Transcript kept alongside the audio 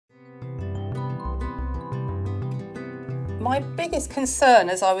My biggest concern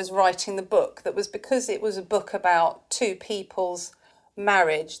as I was writing the book, that was because it was a book about two people's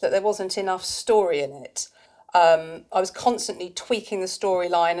marriage, that there wasn't enough story in it. I was constantly tweaking the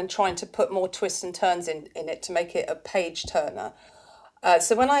storyline and trying to put more twists and turns in it to make it a page turner.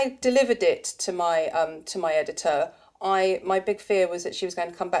 So when I delivered it to my editor, my big fear was that she was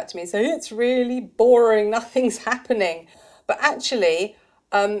going to come back to me and say it's really boring, nothing's happening. But actually,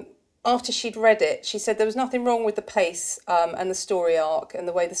 after she'd read it, she said there was nothing wrong with the pace and the story arc and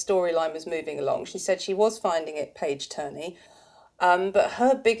the way the storyline was moving along. She said she was finding it page turny, but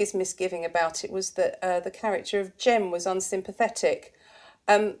her biggest misgiving about it was that the character of Jem was unsympathetic.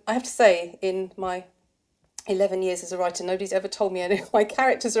 I have to say, in my 11 years as a writer, nobody's ever told me any of my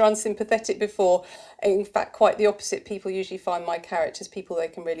characters are unsympathetic before. In fact, quite the opposite. People usually find my characters people they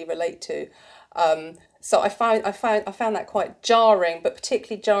can really relate to. So I found that quite jarring, but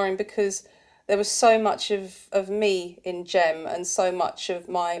particularly jarring because there was so much of me in Jem and so much of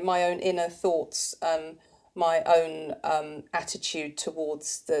my own inner thoughts, my own attitude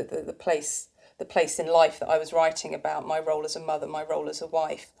towards the place in life that I was writing about, my role as a mother, my role as a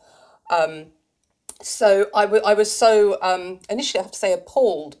wife. So I was so initially, I have to say,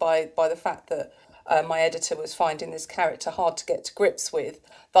 appalled by the fact that my editor was finding this character hard to get to grips with,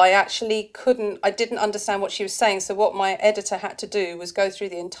 that I didn't understand what she was saying. So what my editor had to do was go through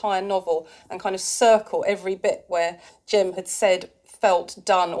the entire novel and kind of circle every bit where Jem had said, felt,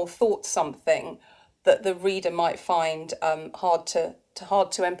 done, or thought something that the reader might find hard to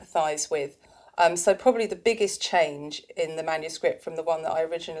empathise with. So probably the biggest change in the manuscript from the one that I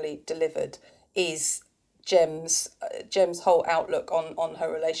originally delivered is Jem's whole outlook on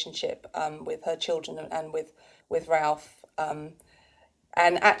her relationship with her children and with Ralph.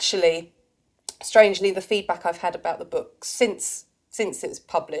 And actually, strangely, the feedback I've had about the book since it's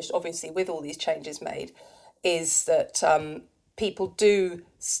published, obviously with all these changes made, is that people do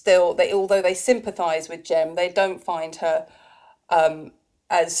still, although they sympathise with Jem, they don't find her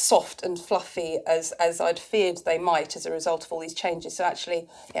as soft and fluffy as I'd feared they might as a result of all these changes. So actually,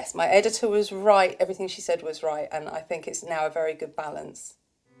 yes, my editor was right. Everything she said was right. And I think it's now a very good balance.